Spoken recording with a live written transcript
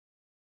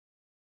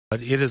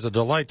It is a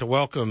delight to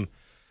welcome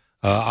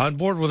on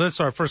board with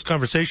us our first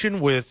conversation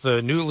with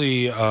the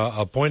newly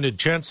appointed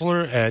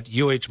Chancellor at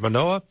UH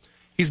Manoa.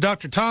 He's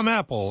Dr. Tom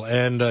Apple.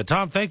 And,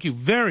 Tom, thank you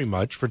very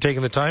much for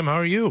taking the time. How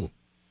are you?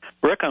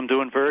 Rick, I'm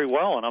doing very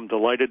well, and I'm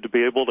delighted to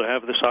be able to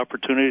have this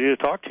opportunity to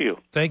talk to you.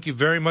 Thank you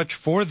very much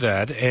for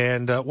that.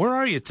 And where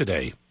are you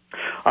today?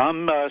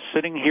 I'm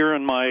sitting here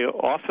in my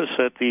office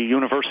at the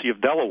University of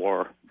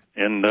Delaware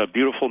in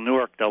beautiful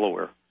Newark,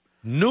 Delaware.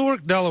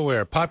 Newark,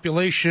 Delaware,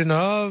 population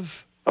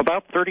of?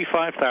 About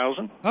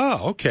 35,000.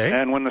 Oh, okay.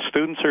 And when the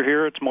students are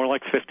here, it's more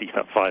like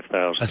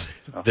 55,000.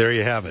 There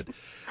you have it.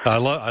 I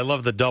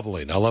love the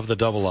doubling. I love the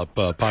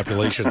double-up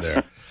population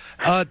there.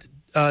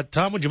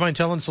 Tom, would you mind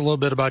telling us a little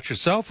bit about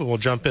yourself, and we'll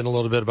jump in a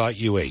little bit about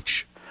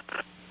UH?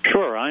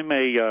 Sure. I'm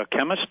a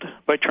chemist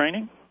by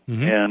training,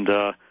 and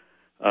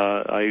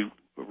I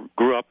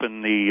grew up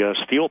in the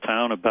steel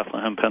town of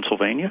Bethlehem,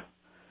 Pennsylvania,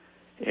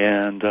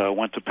 and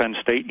went to Penn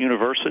State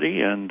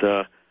University, and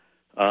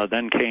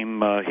then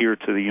came here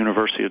to the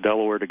University of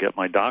Delaware to get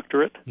my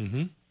doctorate,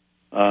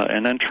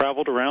 and then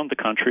traveled around the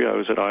country. I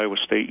was at Iowa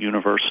State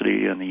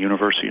University and the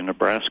University of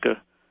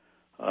Nebraska,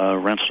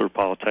 Rensselaer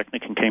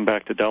Polytechnic, and came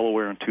back to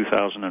Delaware in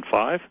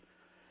 2005.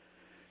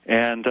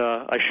 And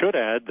I should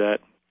add that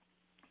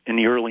in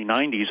the early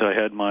 90s, I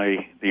had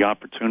the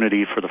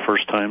opportunity for the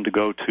first time to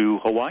go to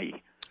Hawaii.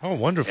 Oh,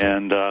 wonderful.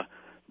 And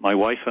my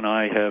wife and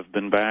I have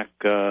been back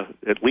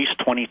at least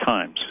 20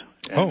 times.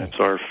 And it's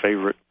our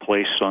favorite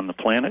place on the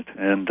planet,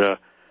 and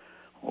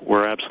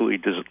we're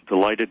absolutely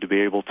delighted to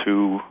be able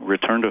to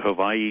return to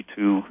Hawaii,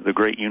 to the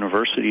great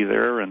university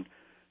there, and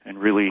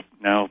really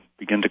now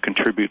begin to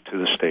contribute to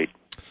the state.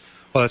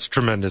 Well, that's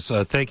tremendous.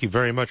 Thank you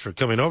very much for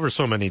coming over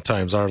so many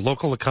times. Our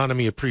local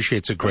economy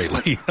appreciates it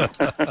greatly.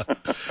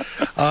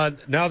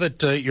 Now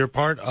that you're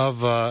part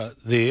of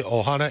the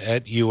Ohana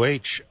at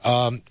UH,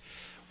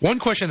 one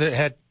question that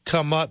had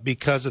come up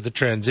because of the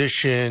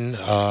transition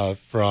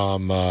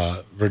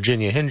from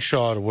Virginia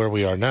Henshaw to where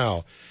we are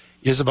now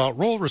is about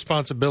role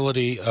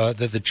responsibility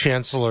that the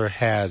Chancellor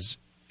has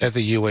at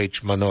the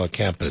UH Manoa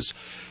campus.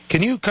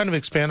 Can you kind of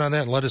expand on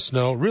that and let us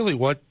know really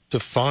what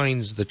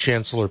defines the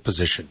Chancellor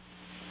position?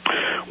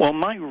 Well,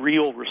 my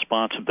real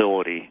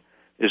responsibility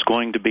is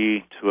going to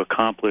be to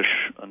accomplish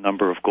a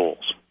number of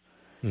goals.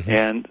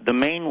 And the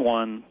main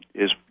one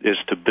is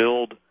to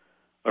build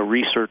a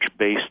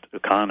research-based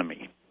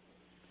economy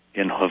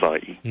in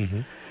Hawaii,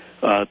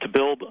 to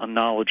build a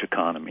knowledge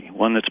economy,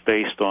 one that's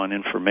based on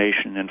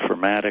information,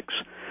 informatics,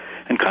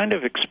 and kind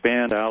of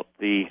expand out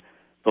the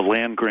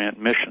land grant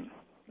mission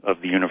of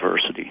the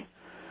university.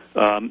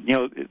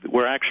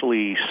 We're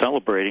actually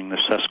celebrating the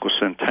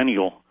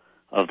sesquicentennial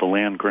of the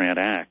Land Grant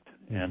Act,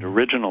 and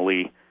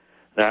originally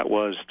that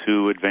was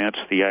to advance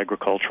the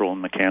agricultural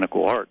and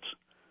mechanical arts.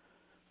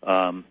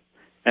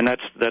 And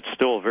that's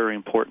still a very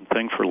important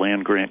thing for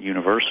land grant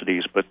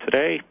universities, but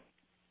today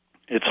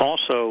it's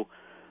also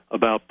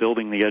about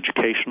building the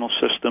educational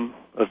system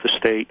of the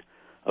state,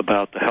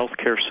 about the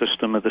healthcare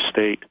system of the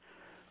state,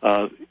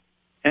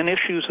 and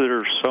issues that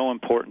are so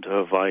important to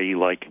Hawaii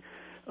like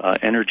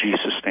energy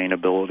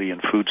sustainability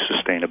and food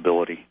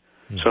sustainability.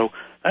 So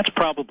that's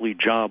probably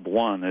job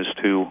one,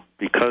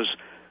 because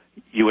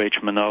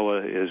UH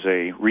Manoa is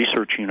a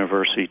research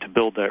university, to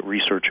build that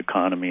research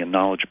economy and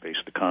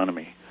knowledge-based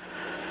economy.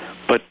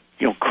 But,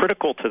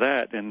 critical to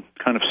that, and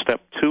kind of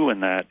step two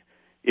in that,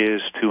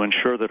 is to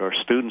ensure that our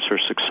students are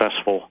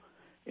successful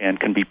and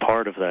can be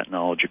part of that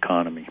knowledge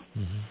economy,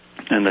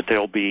 and that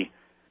they'll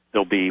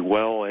be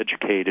well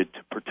educated to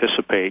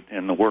participate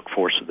in the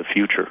workforce of the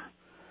future.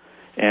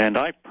 And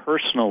I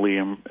personally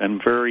am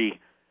very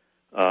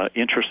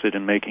interested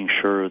in making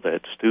sure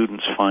that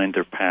students find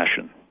their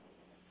passion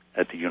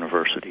at the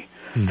university,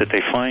 that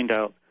they find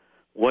out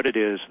what it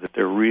is that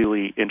they're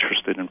really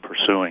interested in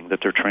pursuing, that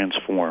they're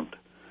transformed,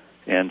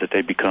 and that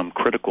they become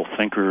critical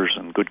thinkers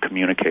and good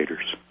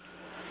communicators.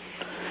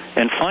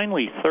 And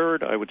finally,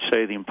 third, I would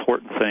say the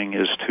important thing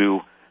is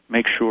to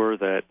make sure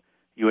that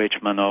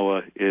UH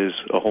Manoa is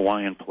a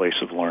Hawaiian place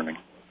of learning,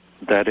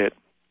 that it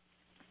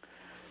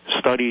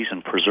studies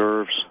and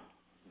preserves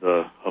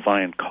the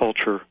Hawaiian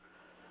culture,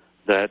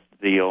 that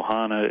the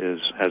Ohana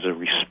has a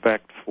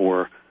respect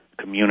for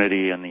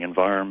community and the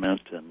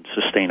environment and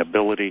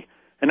sustainability,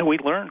 and that we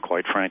learn,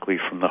 quite frankly,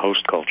 from the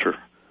host culture.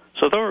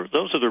 So those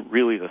are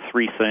really the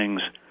three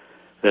things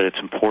that it's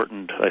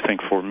important, I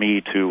think, for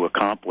me to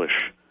accomplish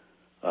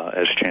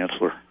as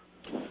Chancellor.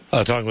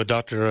 Talking with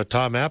Dr.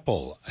 Tom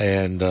Apple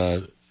and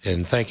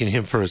thanking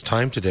him for his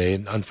time today.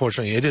 And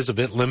unfortunately, it is a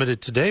bit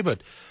limited today,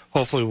 but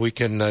hopefully we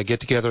can get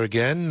together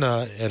again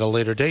at a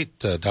later date,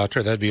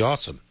 Doctor. That'd be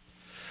awesome.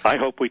 I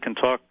hope we can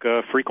talk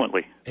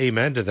frequently.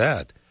 Amen to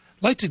that.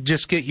 I'd like to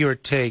just get your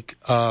take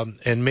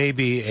and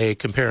maybe a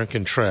compare and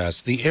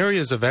contrast. The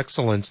areas of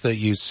excellence that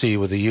you see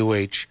with the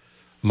UH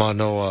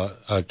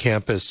Manoa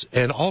campus,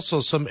 and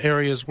also some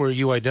areas where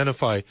you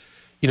identify,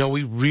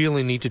 we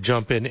really need to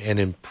jump in and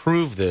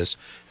improve this.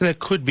 And that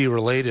could be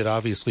related,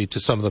 obviously, to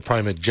some of the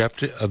prime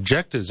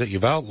objectives that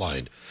you've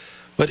outlined.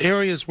 But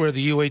areas where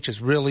the UH is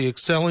really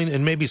excelling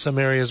and maybe some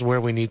areas where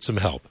we need some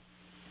help.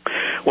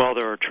 Well,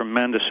 there are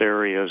tremendous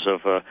areas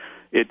of.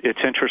 It's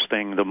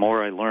interesting. The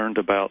more I learned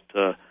about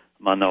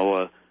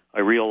Manoa, I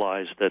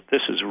realized that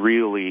this is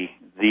really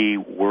the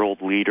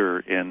world leader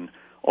in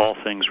all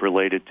things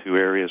related to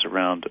areas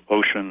around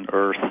ocean,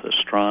 earth,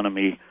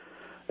 astronomy,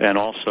 and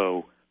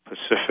also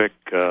Pacific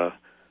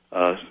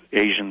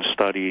Asian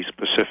studies,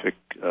 Pacific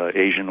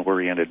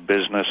Asian-oriented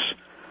business.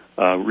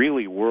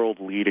 Really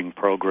world-leading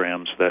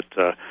programs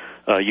that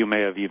you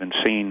may have even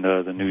seen.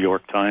 The New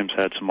York Times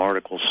had some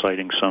articles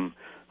citing some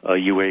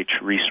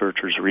UH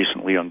researchers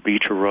recently on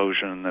beach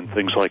erosion and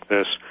things like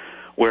this,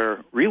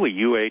 where really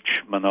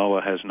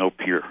Manoa has no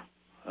peer.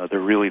 They're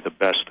really the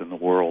best in the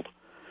world.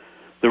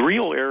 The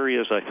real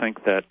areas I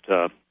think that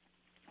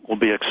will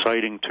be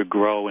exciting to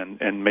grow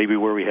and maybe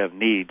where we have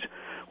needs,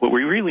 what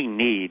we really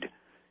need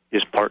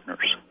is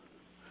partners.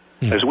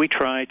 As we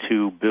try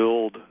to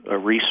build a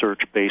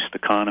research-based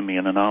economy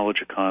and a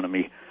knowledge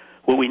economy,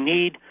 what we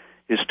need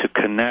is to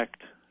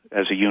connect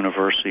as a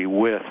university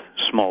with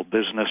small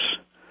business,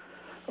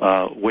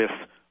 with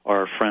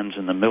our friends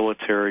in the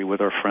military,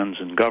 with our friends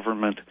in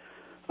government,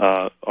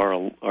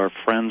 our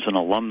friends and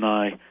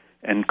alumni,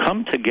 and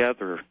come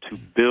together to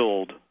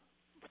build,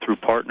 through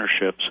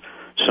partnerships,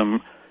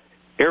 some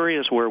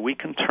areas where we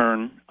can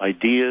turn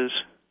ideas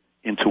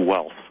into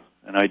wealth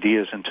and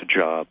ideas into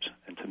jobs,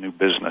 into new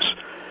business.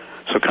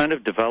 So kind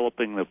of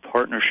developing the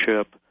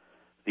partnership,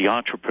 the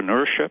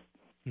entrepreneurship,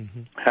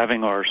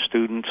 having our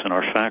students and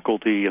our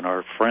faculty and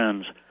our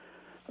friends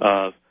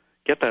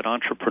get that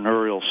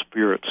entrepreneurial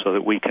spirit so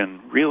that we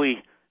can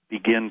really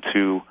begin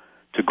to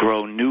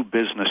grow new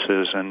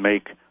businesses and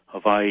make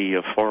Hawaii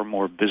a far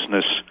more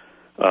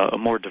a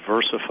more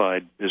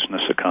diversified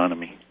business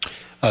economy.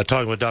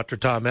 Talking with Dr.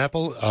 Tom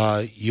Apple,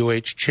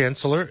 UH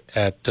Chancellor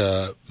at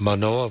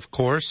Manoa, of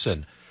course,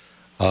 and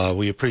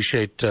we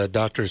appreciate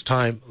Doctor's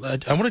time. I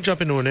want to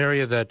jump into an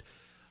area that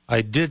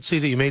I did see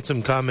that you made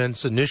some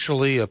comments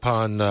initially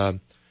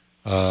upon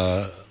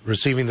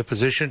receiving the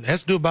position. It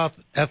has to do about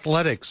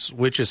athletics,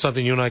 which is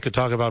something you and I could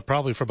talk about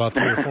probably for about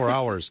 3 or 4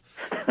 hours.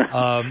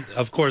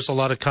 Of course, a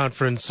lot of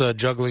conference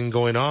juggling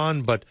going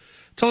on, but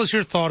tell us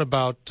your thought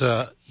about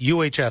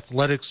UH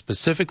athletics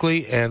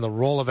specifically and the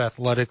role of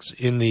athletics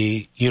in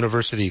the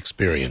university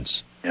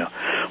experience. Yeah.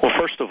 Well,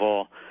 first of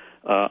all,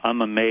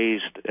 I'm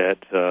amazed at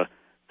the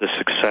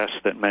success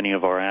that many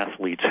of our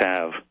athletes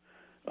have.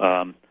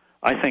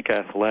 I think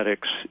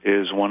athletics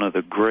is one of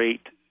the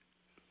great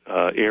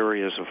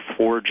areas of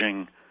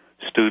forging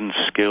student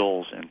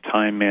skills in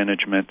time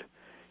management,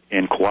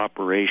 in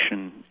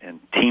cooperation, in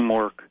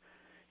teamwork,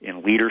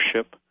 in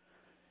leadership.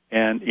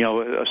 And,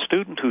 a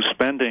student who's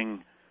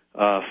spending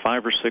 5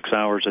 or 6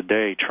 hours a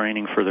day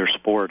training for their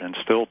sport and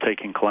still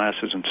taking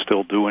classes and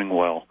still doing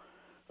well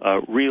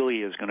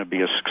really is going to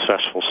be a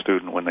successful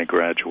student when they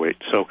graduate.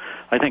 So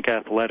I think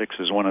athletics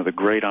is one of the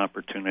great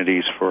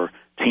opportunities for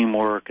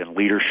teamwork and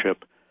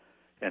leadership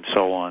and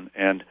so on.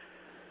 And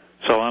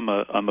so I'm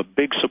a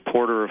big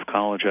supporter of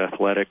college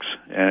athletics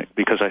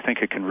because I think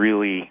it can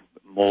really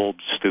mold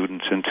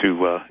students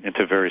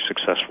into very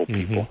successful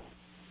people.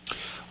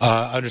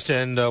 I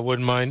understand,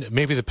 wouldn't mind.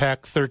 Maybe the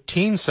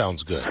Pac-13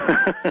 sounds good.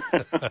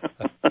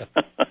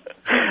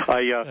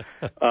 I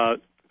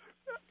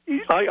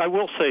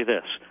will say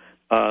this.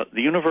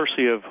 The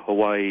University of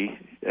Hawaii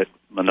at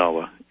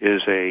Manoa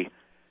is a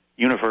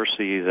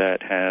university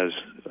that has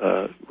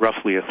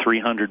roughly a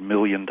 $300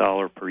 million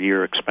per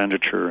year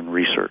expenditure in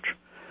research.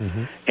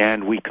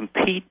 And we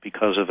compete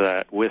because of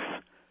that with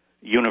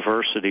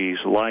universities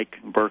like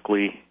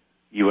Berkeley,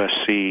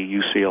 USC,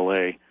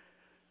 UCLA,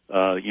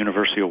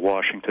 University of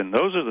Washington.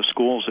 Those are the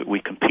schools that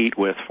we compete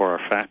with for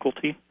our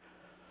faculty,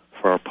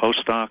 for our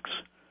postdocs,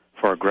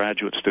 for our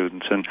graduate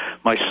students. And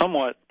my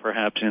somewhat,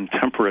 perhaps,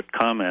 intemperate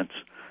comments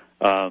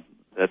that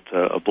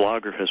a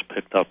blogger has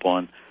picked up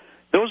on,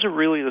 those are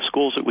really the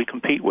schools that we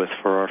compete with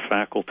for our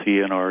faculty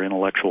and our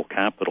intellectual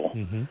capital,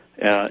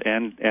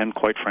 and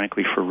quite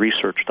frankly, for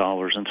research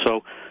dollars. And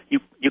so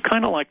you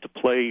kind of like to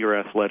play your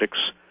athletics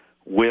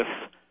with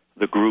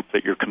the group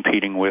that you're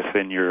competing with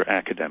in your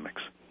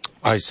academics.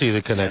 I see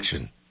the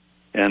connection.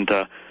 And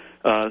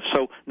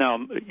so now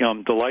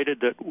I'm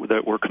delighted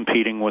that we're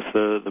competing with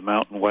the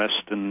Mountain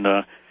West and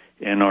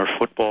in our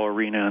football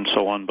arena and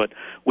so on, but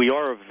we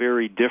are a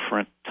very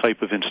different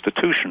type of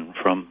institution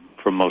from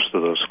most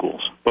of those schools.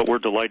 But we're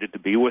delighted to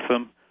be with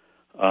them,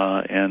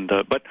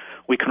 but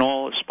we can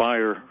all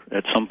aspire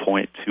at some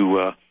point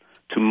to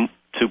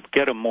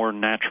get a more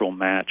natural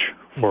match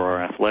for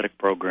our athletic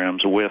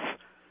programs with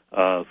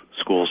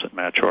schools that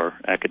match our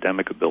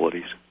academic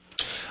abilities.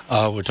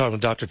 We're talking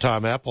with Dr.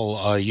 Tom Apple,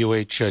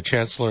 UH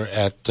Chancellor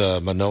at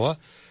Manoa,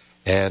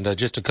 and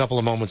just a couple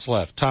of moments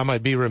left. Tom,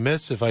 I'd be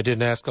remiss if I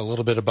didn't ask a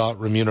little bit about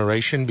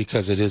remuneration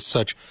because it is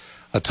such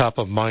a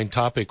top-of-mind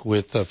topic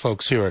with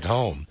folks here at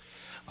home.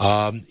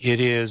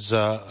 It is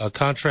a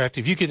contract,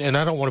 if you can, and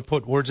I don't want to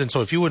put words in,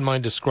 so if you wouldn't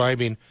mind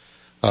describing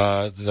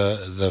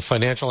the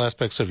financial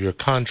aspects of your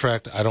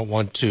contract, I don't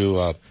want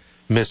to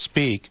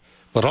misspeak,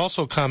 but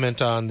also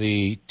comment on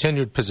the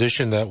tenured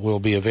position that will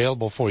be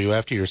available for you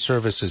after your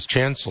service as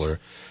Chancellor.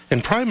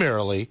 And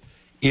primarily,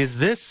 Is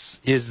this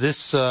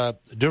de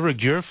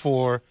rigueur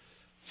for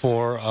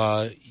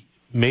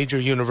major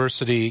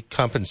university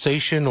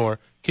compensation, or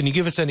can you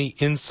give us any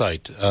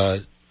insight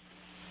to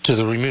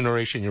the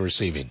remuneration you're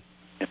receiving?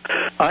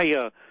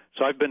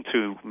 So I've been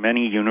to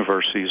many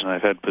universities, and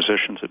I've had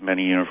positions at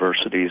many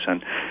universities,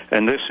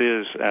 and this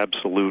is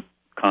absolute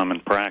common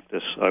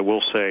practice. I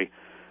will say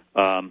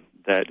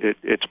that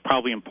it's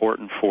probably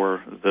important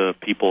for the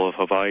people of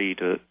Hawaii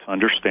to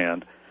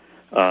understand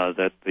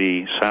that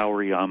the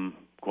salary I'm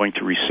going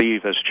to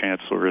receive as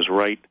chancellor is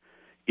right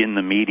in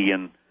the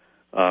median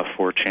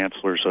for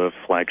chancellors of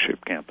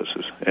flagship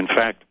campuses. In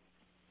fact,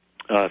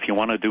 if you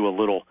want to do a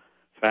little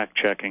fact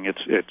checking,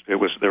 there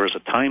was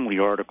a timely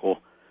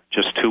article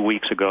just 2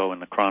 weeks ago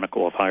in the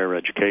Chronicle of Higher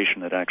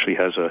Education that actually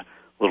has a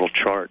little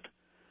chart,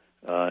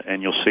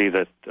 and you'll see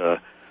that the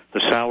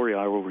salary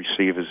I will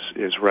receive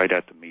is right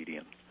at the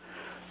median.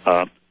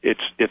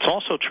 It's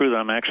also true that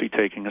I'm actually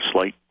taking a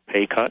slight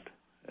pay cut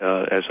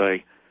as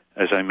I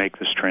make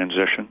this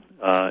transition,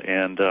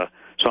 and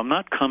so I'm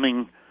not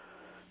coming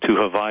to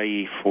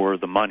Hawaii for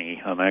the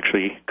money. I'm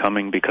actually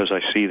coming because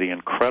I see the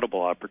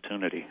incredible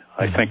opportunity.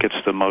 I think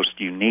it's the most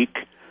unique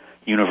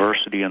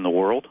university in the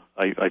world.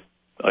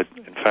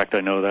 In fact,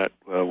 I know that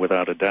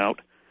without a doubt.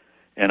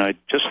 And I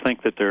just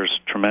think that there's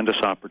tremendous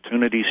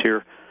opportunities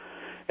here.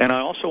 And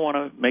I also want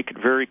to make it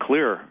very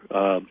clear,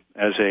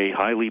 as a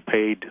highly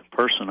paid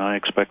person, I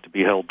expect to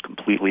be held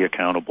completely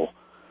accountable,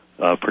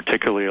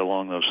 particularly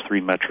along those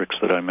three metrics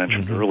that I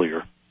mentioned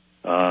earlier.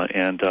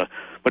 But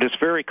it's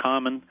very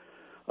common.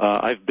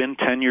 I've been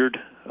tenured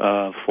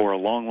for a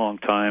long, long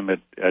time at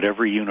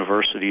every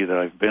university that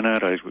I've been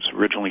at. I was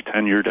originally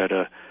tenured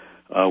at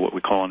what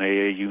we call an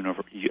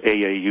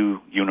AAU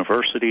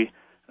university.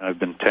 I've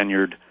been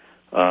tenured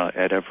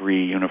at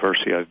every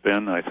university I've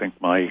been. I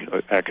think my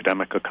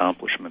academic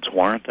accomplishments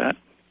warrant that.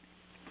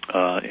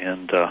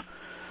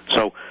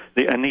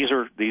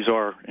 These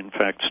are in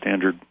fact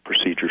standard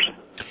procedures.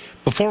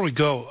 Before we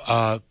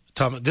go,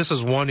 Tom, this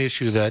is one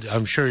issue that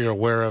I'm sure you're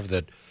aware of,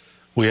 that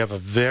we have a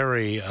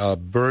very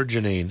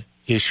burgeoning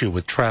issue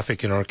with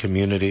traffic in our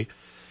community.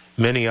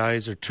 Many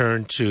eyes are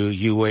turned to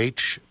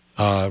UH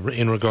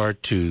in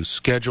regard to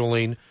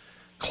scheduling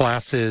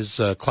classes,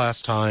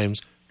 class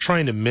times,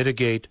 trying to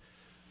mitigate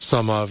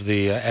some of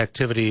the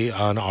activity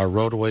on our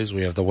roadways.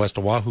 We have the West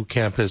Oahu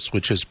campus,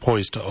 which is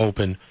poised to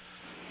open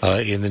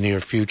in the near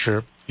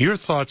future. Your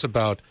thoughts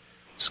about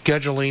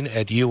scheduling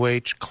at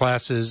UH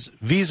classes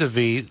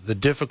vis-a-vis the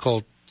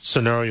difficult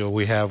scenario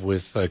we have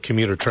with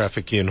commuter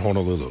traffic in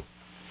Honolulu?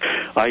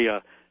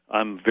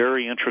 I'm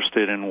very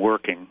interested in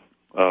working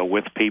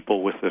with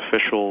people, with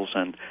officials,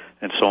 and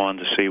so on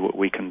to see what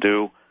we can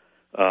do.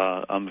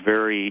 I'm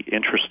very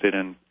interested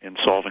in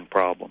solving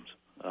problems.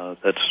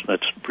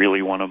 That's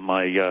really one of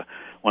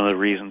the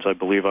reasons I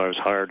believe I was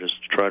hired, is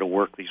to try to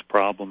work these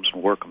problems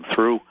and work them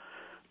through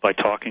by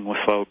talking with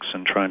folks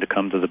and trying to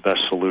come to the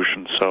best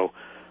solution. So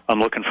I'm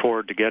looking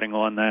forward to getting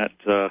on that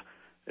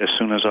as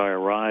soon as I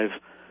arrive.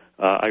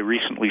 I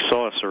recently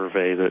saw a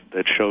survey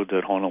that showed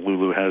that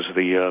Honolulu has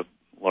the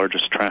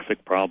largest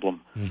traffic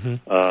problem in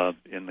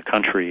the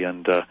country,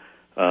 and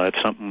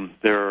it's something.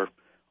 There are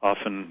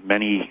often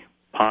many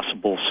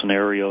possible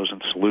scenarios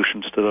and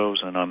solutions to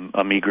those, and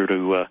I'm eager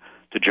to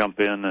jump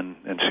in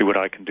and see what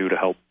I can do to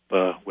help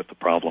with the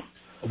problem.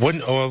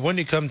 When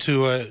you come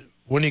to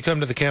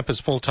the campus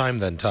full time,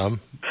 then, Tom?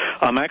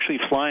 I'm actually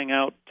flying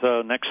out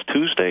next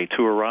Tuesday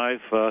to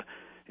arrive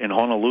in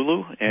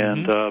Honolulu,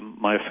 and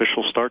my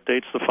official start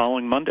date's the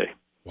following Monday.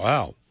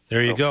 Wow.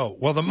 There you go.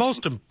 Well, the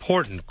most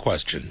important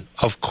question,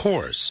 of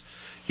course,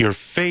 your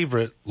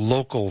favorite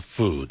local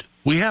food.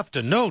 We have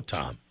to know,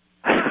 Tom.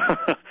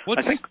 I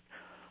think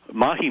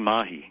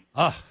mahi-mahi.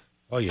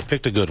 Well, you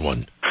picked a good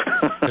one.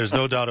 There's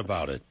no doubt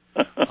about it.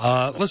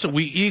 Listen,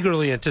 we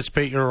eagerly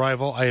anticipate your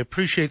arrival. I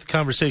appreciate the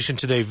conversation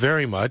today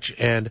very much,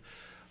 and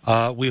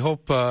we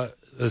hope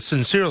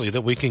sincerely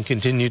that we can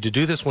continue to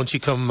do this once you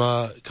come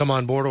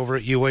on board over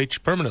at UH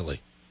permanently.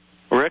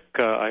 Rick,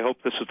 I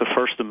hope this is the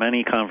first of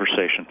many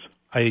conversations.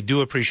 I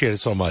do appreciate it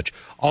so much.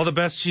 All the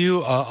best to you.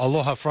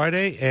 Aloha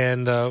Friday,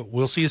 and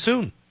we'll see you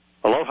soon.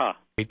 Aloha.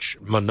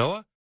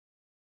 Manoa.